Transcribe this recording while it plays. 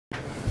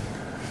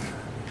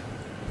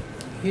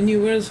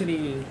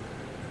University.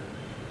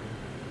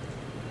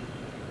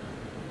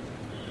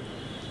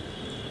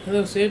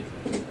 Hello, Sid.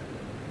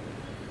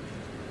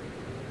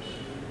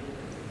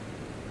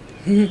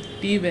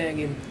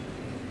 Teabagging.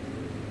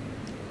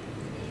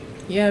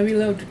 Yeah, we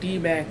love to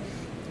teabag.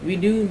 We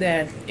do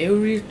that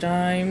every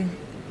time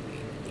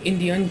in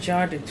the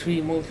Uncharted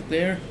 3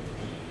 multiplayer.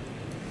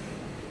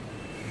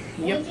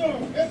 Yep.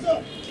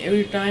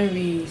 Every time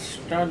we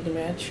start the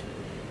match.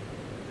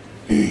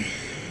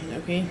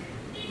 Okay.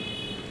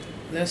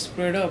 Let's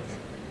spread up.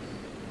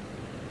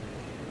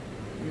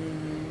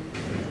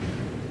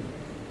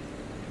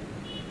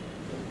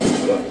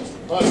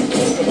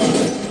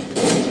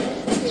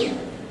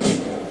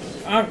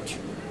 Ouch.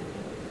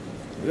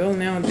 Well,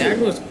 now that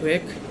was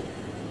quick.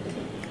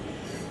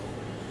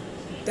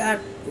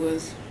 That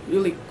was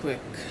really quick.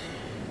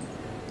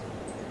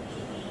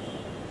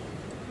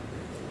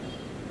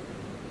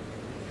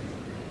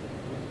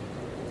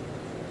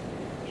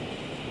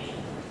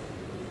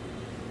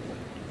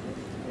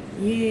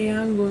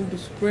 Yeah, I'm going to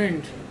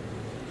sprint.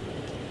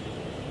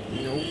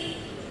 Nope.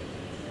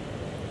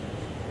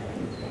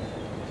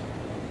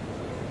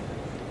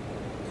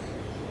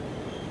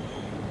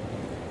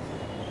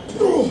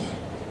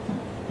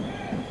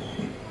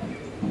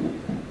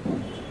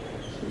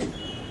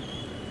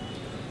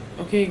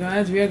 Okay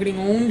guys, we are getting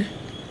owned.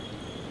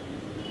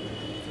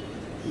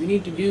 We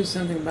need to do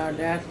something about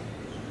that.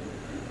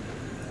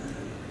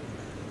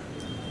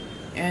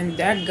 And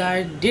that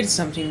guy did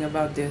something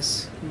about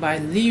this by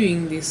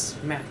leaving this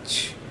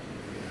match.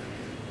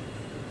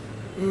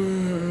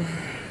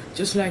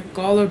 Just like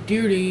Call of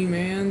Duty,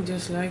 man,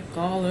 just like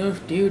Call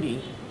of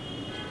Duty.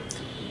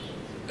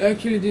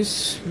 Actually,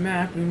 this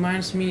map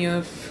reminds me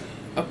of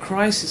a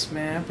Crisis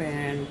map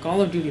and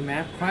Call of Duty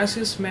map.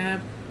 Crisis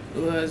map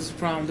was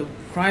from the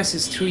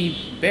Crisis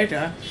 3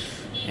 beta,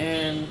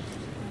 and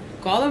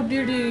Call of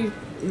Duty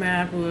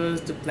map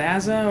was the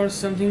Plaza or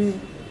something.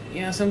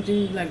 Yeah,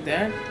 something like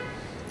that.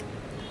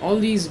 All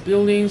these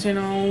buildings and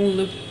all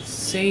look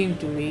same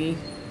to me.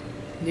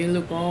 They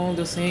look all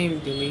the same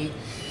to me.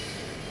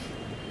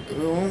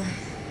 Well,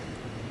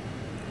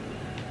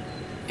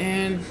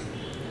 and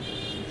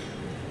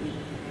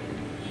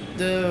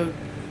the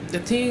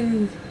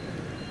thing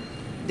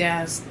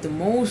that's the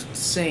most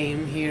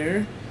same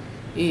here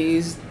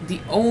is the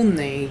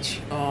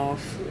ownage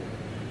of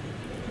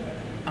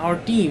our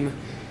team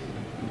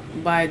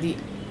by the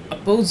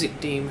opposite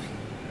team.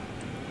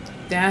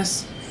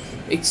 That's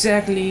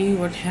exactly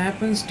what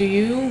happens to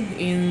you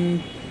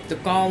in the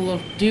Call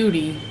of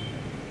Duty,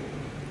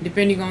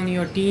 depending on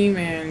your team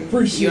and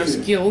your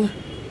skill.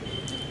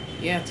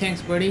 Yeah,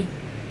 thanks buddy.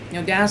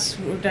 Now that's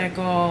what I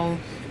call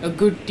a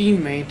good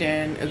teammate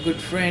and a good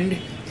friend.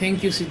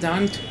 Thank you,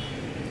 Siddhant.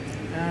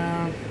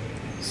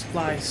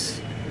 Splice.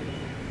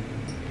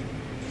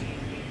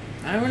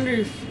 I wonder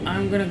if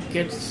I'm gonna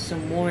get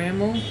some more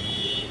ammo.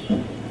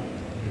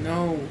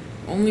 No,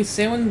 only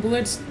 7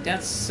 bullets?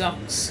 That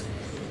sucks.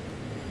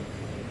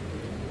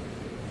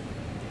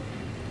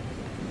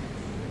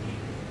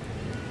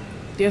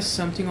 There's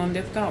something on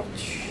that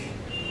couch.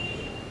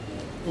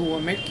 Oh, a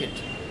medkit.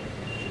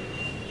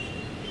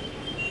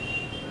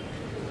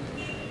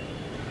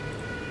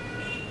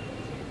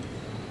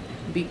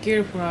 Be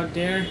careful out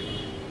there.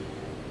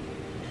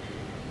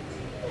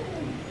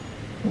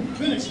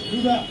 Finish.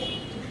 Move out.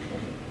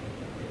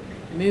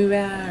 Move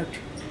out.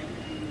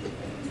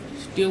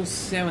 Still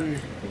 7.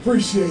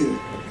 Appreciate it.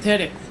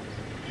 Pathetic.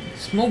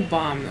 Smoke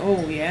bomb.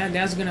 Oh yeah,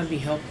 that's gonna be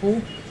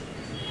helpful.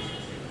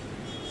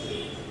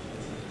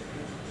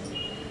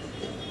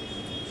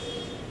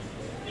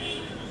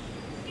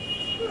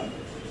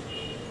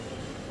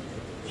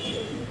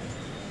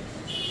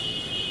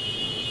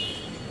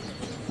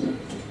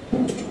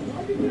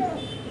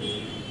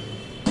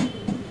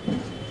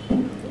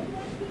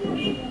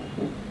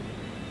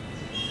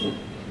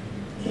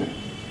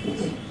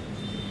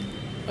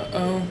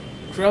 Uh-oh,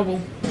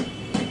 trouble.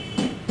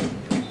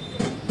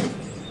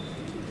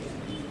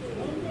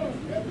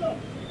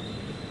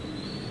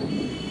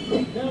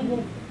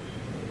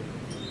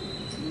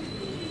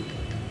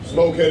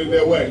 Smoke headed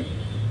their way.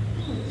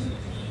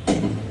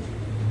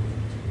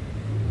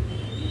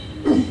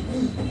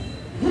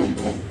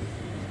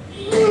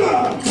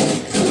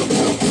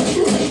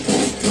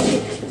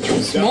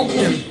 Smoked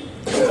him.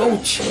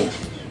 Ouch.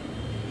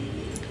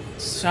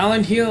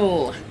 Silent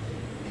Hill.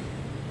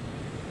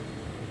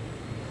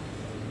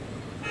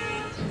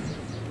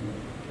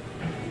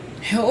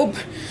 Help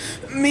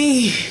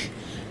me.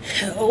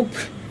 Help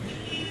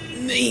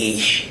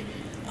me.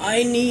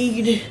 I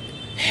need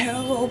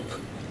help.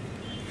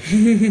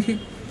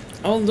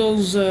 All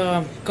those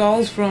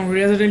calls from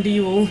Resident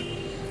Evil.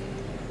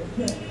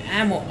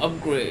 Ammo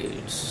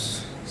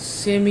upgrades.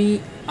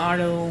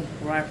 Semi-auto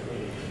rifle.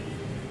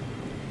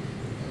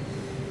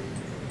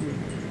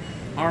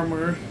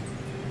 Armor.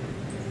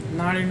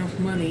 Not enough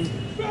money.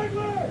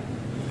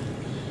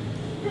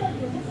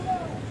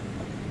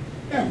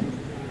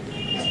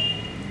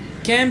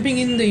 Camping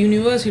in the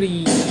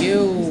university.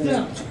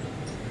 Yo.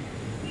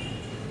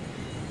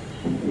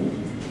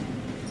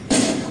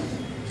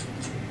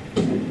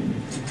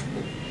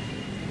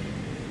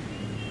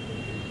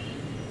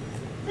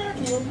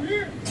 Knock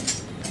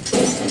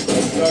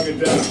it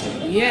down.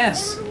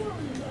 Yes.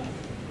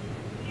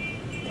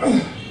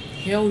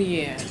 Hell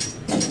yeah.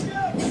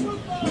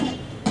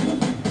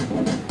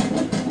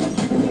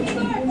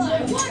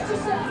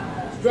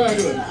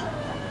 Stragglers.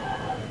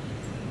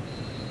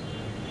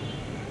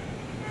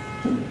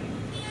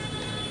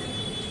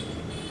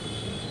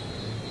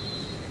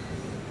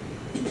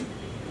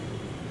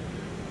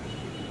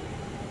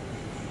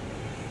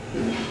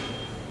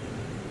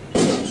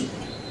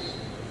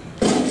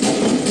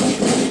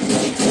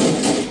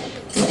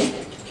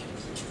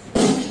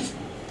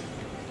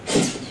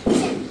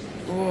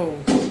 Whoa.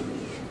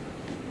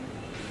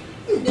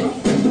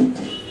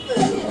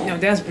 Now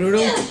that's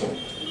brutal.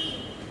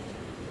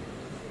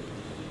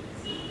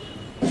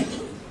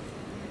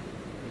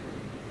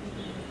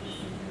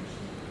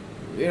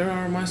 Where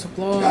are my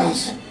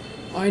supplies?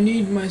 I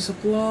need my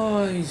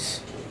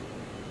supplies.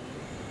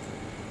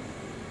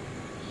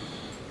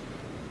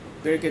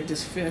 Better get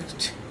this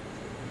fixed.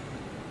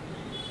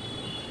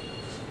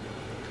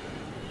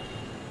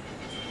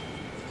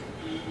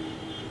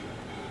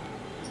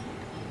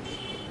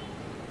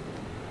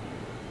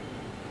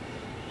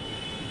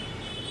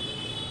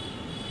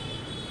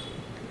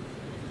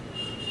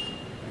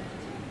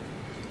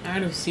 I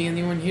don't see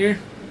anyone here.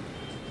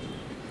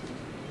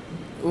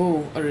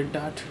 Oh, a red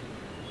dot.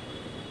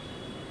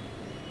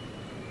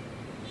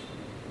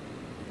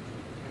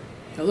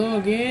 Hello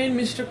again,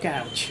 Mr.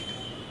 Couch.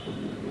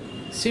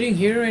 Sitting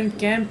here and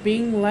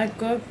camping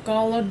like a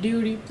Call of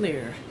Duty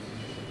player.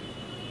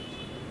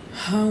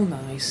 How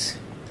nice.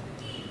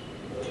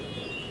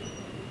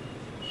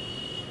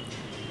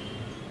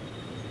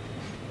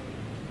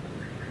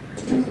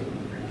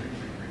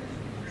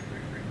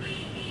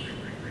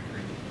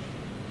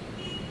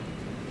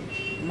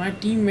 My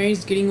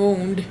teammates getting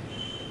owned.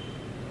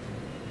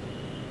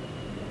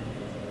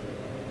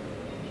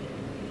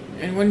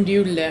 And one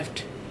dude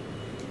left.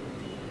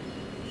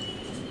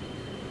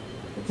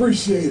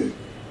 Appreciate it.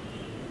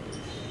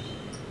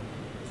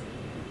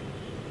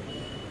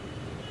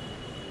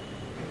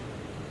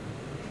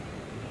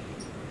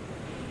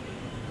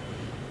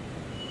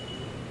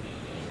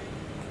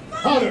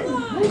 Hunter!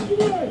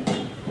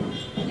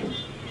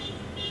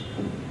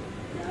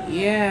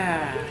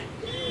 Yeah,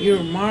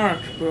 you're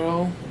marked,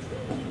 bro.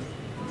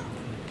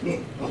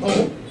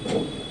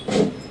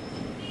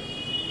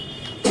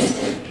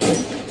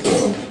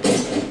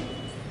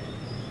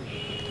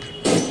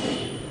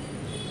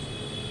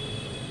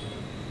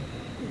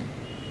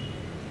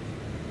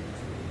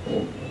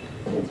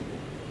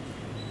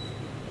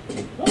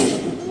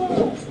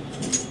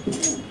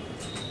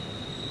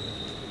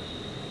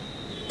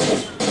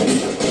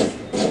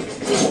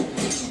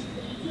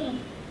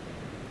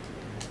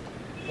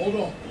 Hold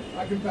on,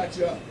 I can patch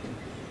you up.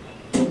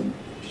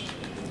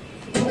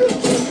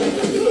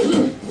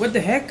 What the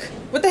heck?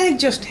 What the heck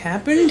just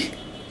happened?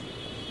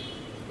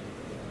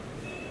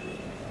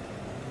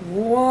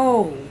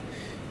 Whoa!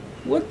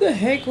 What the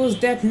heck was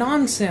that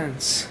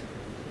nonsense?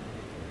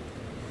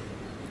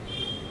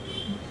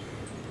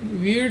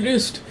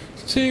 Weirdest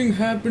thing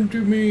happened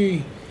to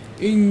me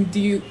in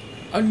the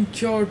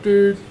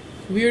Uncharted.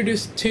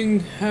 Weirdest thing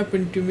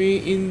happened to me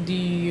in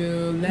the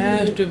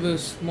Last of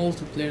Us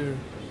multiplayer.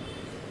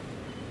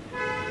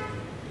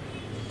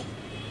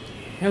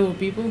 Hello,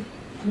 people.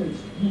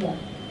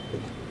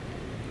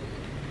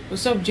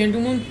 What's up,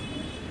 gentlemen?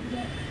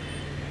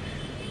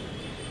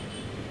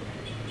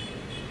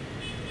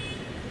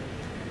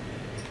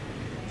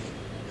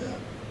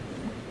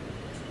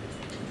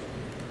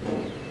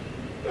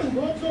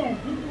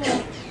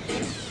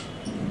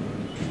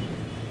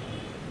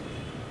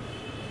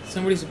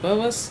 Somebody's above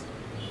us.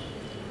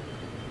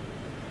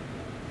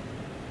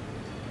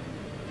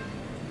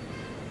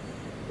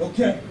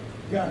 Okay,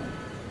 got it.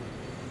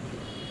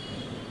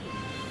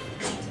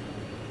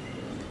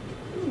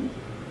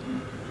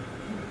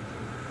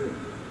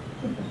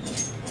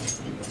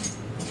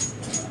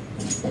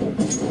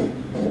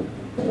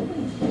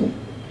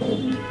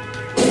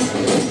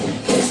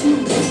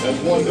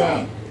 That's one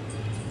down.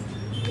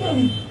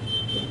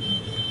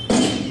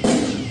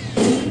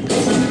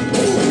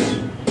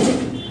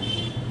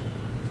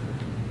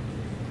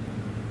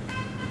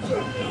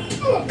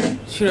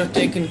 Should have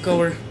taken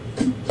cover.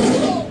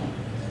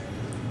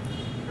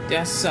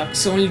 That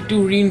sucks. Only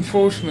 2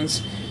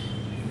 reinforcements.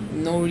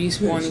 No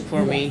respawning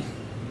for me.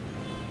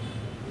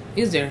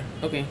 Is there?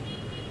 Okay.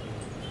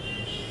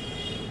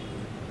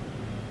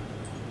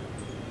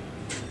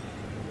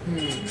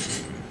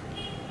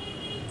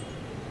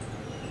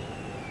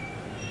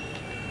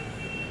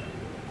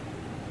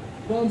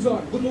 Bombs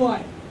on, look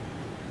alive.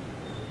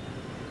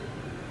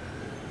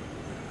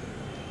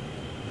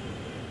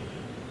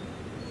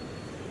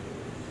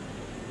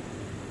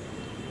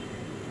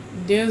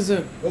 There's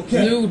a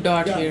blue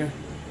dot here.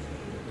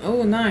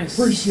 Oh, nice.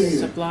 Appreciate it.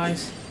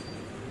 Supplies.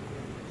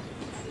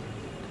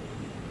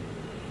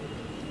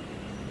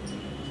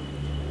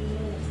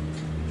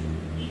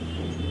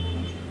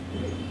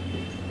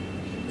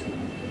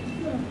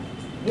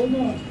 Hold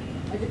on,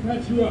 I can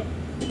patch you up.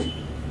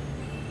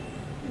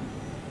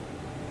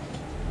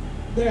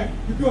 There,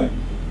 you're good.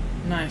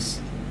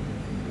 Nice.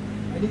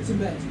 I need some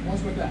meds.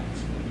 Watch my back.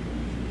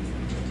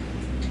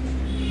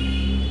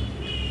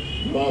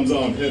 Bombs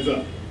on, heads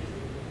up.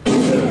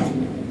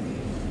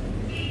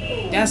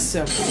 That's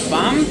a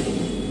bomb?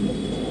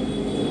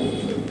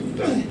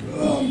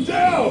 I'm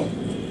down!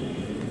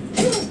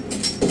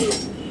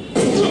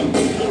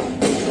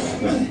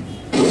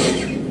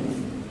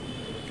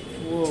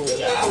 Whoa.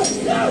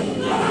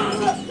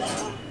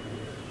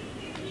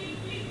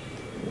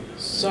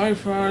 Sorry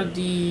for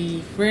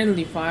the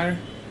friendly fire.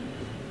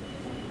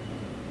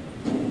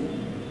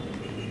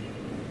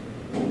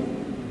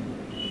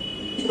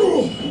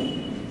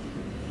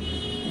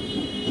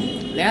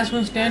 Last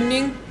one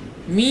standing?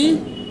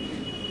 Me?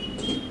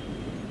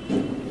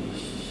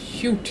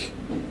 Shoot.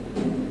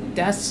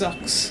 That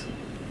sucks.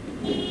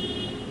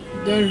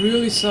 That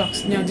really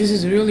sucks. Now this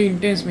is really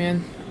intense,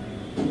 man.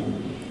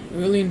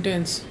 Really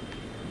intense.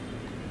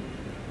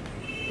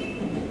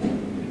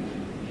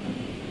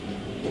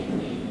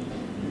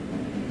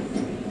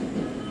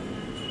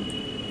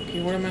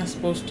 Okay, what am I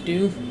supposed to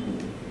do?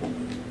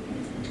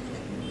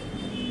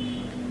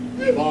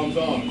 Bombs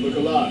on, look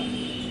alive.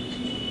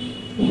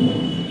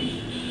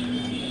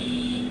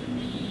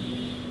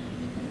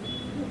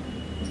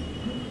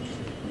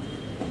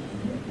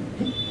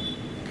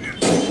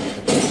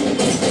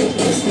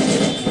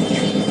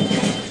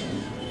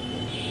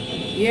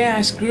 Yeah,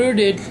 I screwed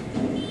it.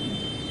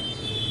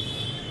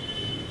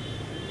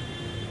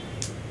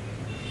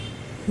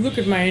 Look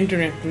at my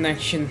internet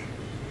connection.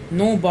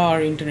 No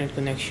bar internet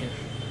connection.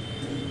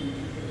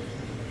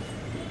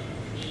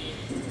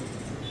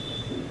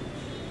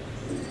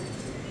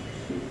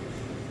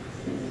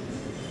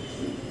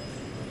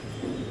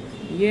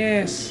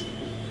 Yes,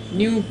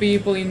 new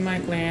people in my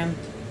clan.